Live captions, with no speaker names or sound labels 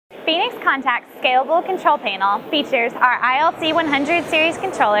Phoenix Contact's scalable control panel features our ILC 100 series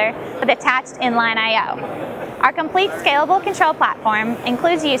controller with attached INLINE IO. Our complete scalable control platform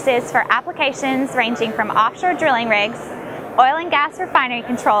includes uses for applications ranging from offshore drilling rigs, oil and gas refinery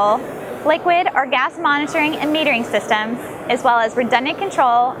control, liquid or gas monitoring and metering systems, as well as redundant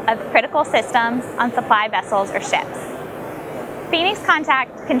control of critical systems on supply vessels or ships. Phoenix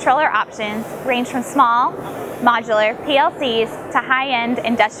Contact controller options range from small, modular PLCs to high-end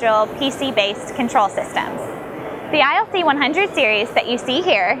industrial PC-based control systems. The ILC 100 series that you see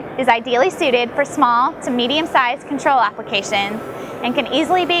here is ideally suited for small to medium-sized control applications and can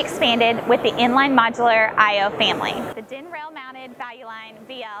easily be expanded with the INLINE Modular IO family. The DIN rail-mounted Valueline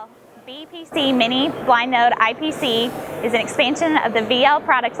VL-BPC Mini Blind Node IPC is an expansion of the VL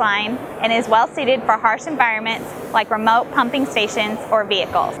product line and is well suited for harsh environments like remote pumping stations or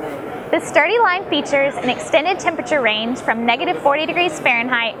vehicles. This sturdy line features an extended temperature range from -40 degrees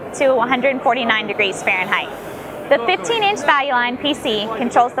Fahrenheit to 149 degrees Fahrenheit. The 15-inch Valueline PC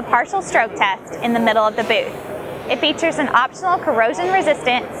controls the partial stroke test in the middle of the booth. It features an optional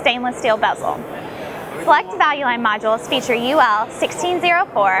corrosion-resistant stainless steel bezel. Select Valueline modules feature UL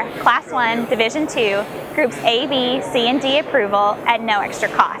 1604 Class 1 Division 2 Groups A, B, C, and D approval at no extra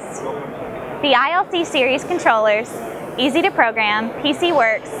cost. The ILC series controllers, easy to program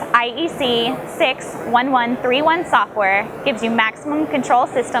PC-WORX IEC 61131 software gives you maximum control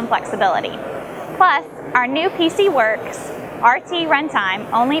system flexibility. Plus, our new PC-WORX RT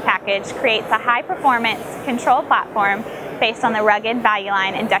Runtime-only package creates a high-performance control platform based on the rugged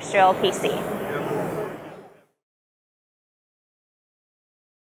Valueline industrial PC.